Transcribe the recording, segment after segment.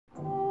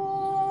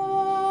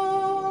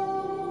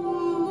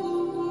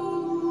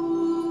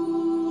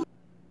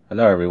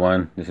Hello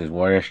everyone, this is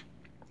Warish.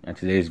 In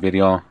today's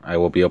video, I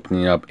will be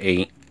opening up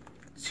 8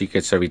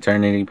 Secrets of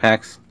Eternity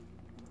packs.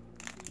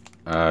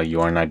 You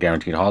are not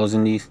guaranteed holos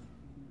in these.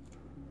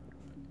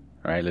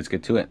 Alright, let's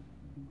get to it.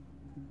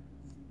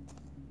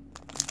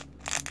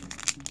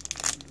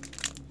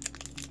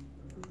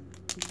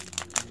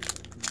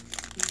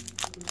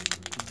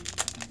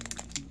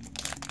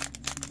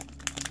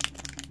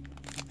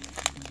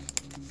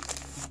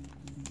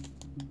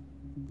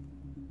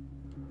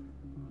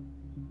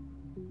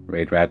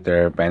 Raid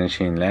Raptor,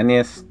 Banishing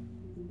Lanius.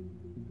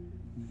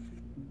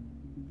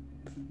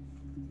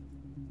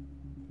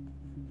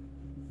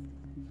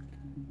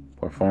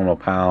 Formal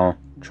Pal,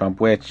 Trump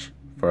Witch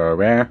for a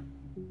rare.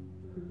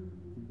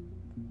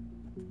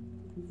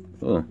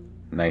 Ooh,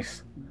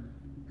 nice.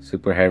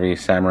 Super Heavy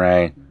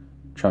Samurai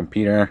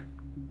Trumpeter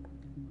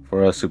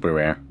for a super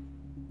rare.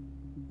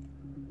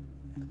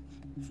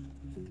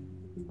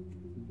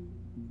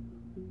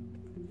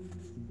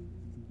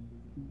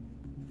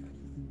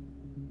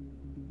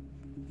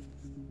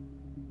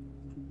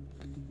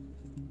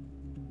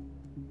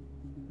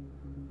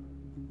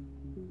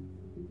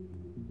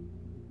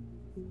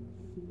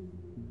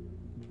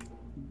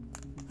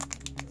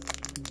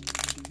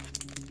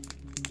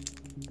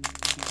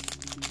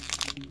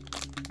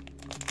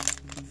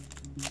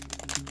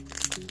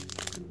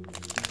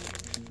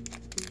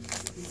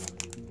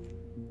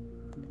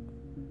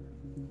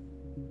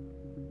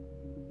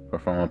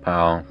 Formal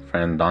Pal,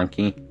 Friend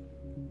Donkey.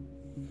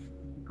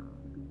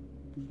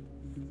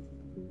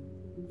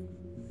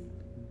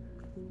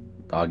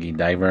 Doggy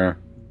Diver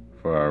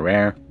for a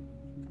rare.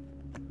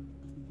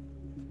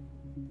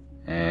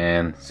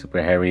 And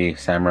Super Heavy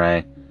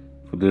Samurai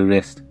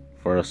Futurist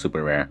for a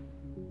super rare.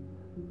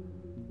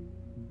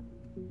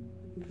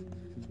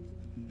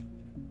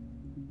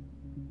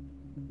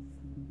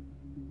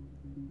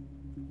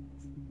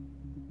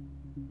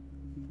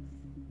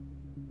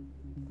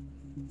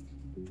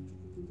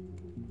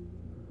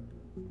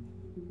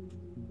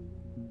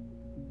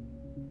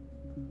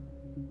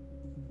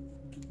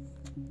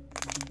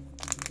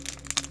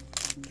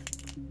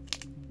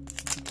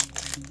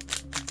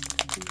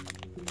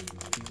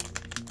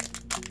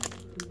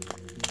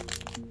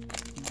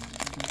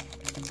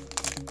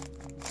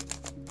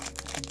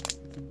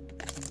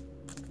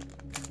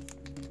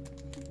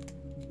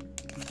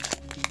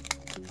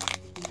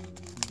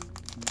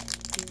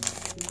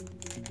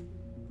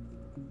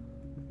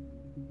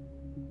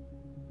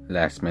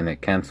 Last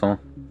minute cancel.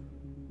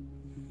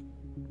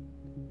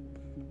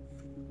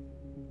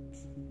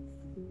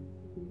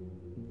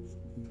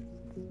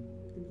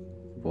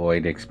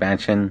 Void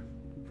expansion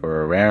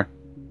for a rare.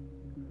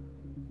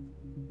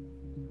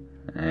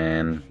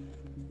 And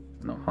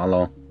no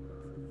holo.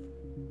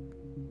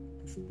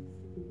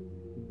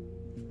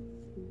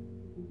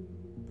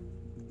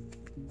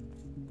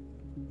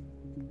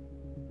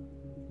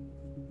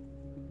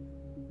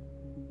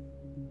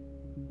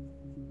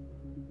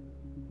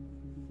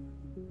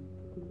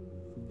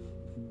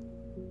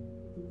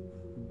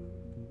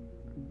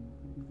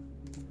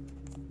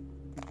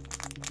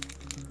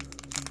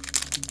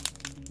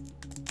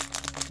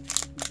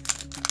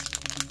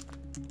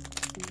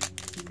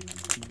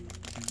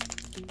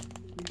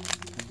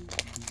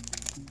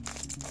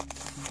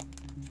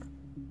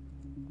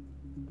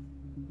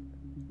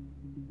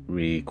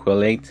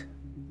 Requilate.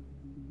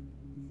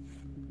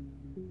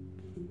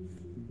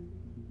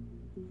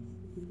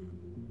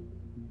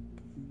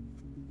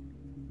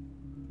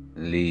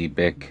 Lee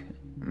Bick,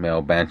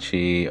 Male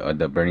Banshee of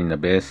the Burning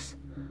Abyss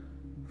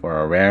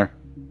for a rare.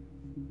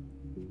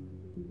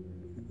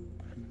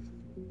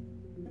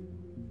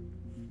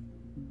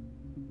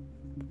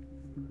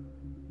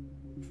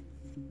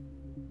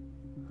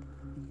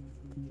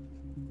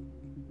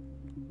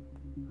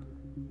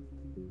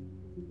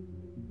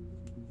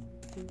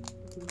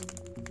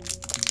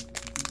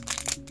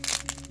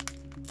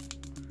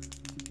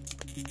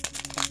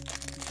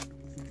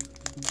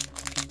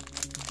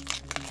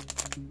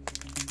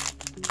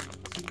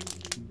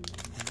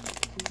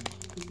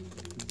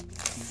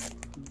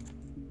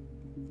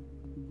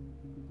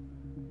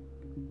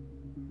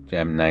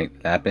 Gem Knight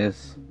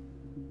Lapis.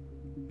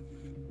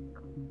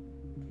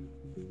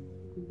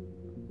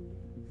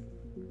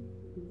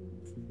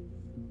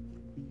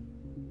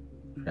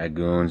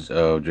 Dragoons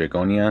of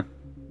Dragonia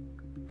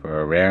for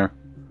a rare.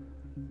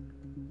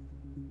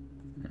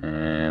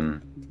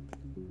 And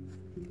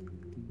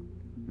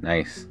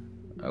nice.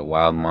 A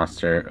wild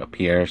monster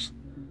appears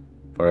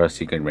for a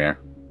secret rare.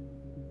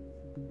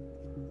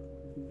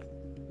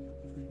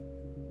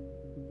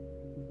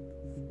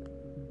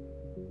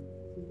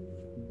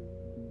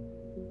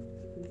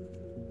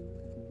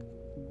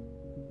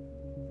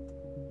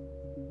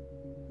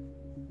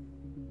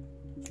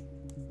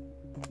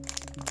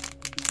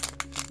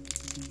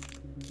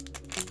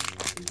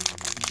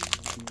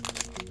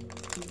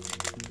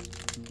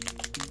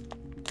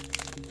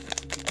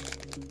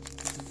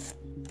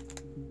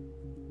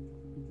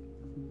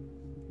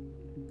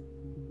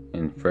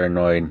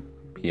 Infernoid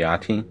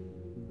Piatti.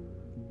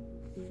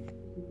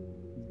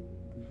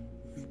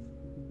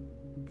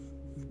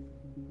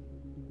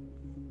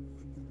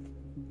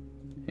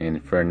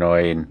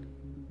 Infernoid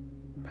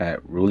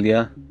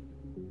Patrulia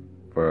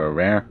for a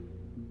rare.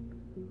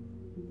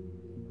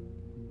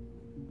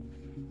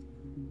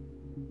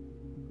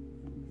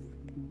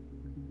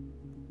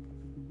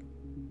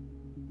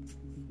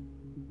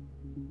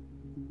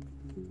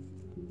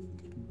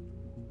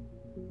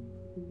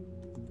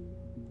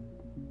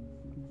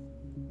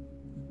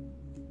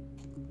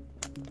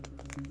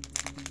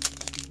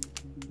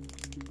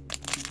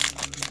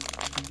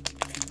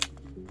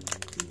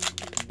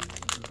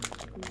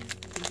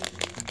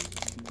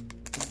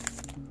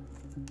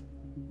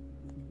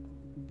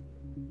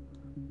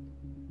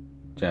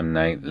 Gem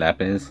Knight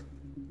Lapis.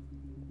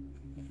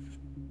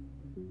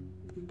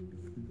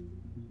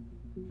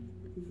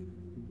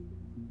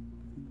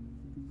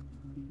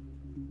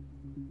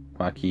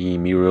 Waki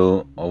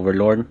Miru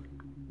Overlord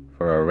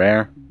for a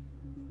rare.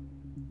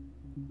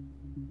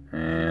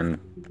 And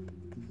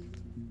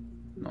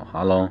no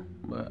hollow,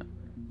 but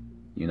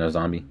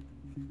Zombie.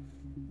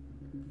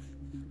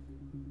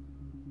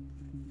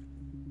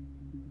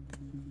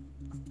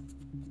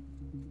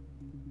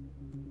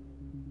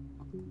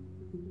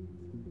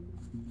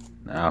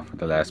 Now for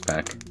the last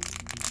pack.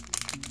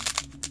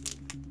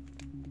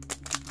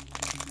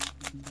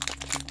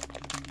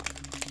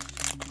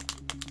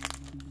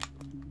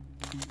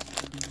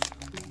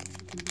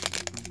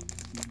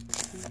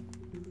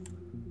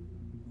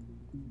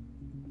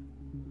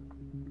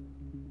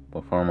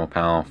 Performal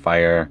Panel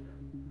Fire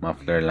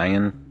Muffler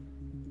Lion.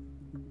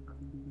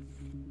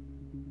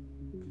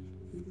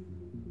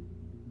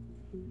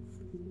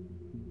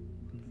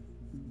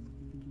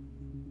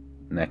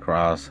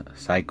 Necros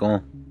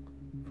Cycle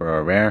for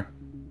a rare.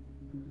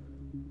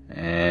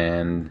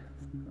 And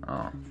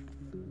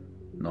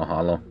no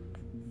hollow.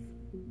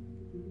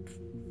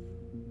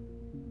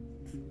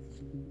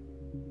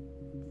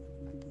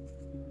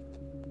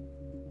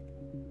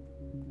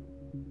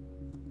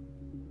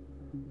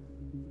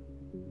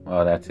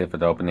 Well, that's it for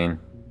the opening.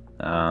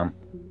 I'm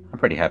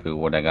pretty happy with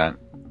what I got.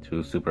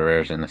 2 super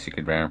rares and a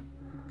secret rare.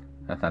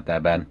 That's not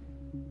that bad.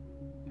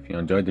 If you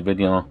enjoyed the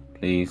video,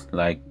 please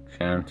like,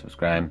 share, and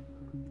subscribe.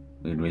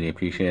 We'd really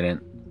appreciate it.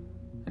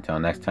 Until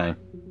next time,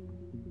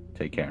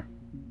 take care.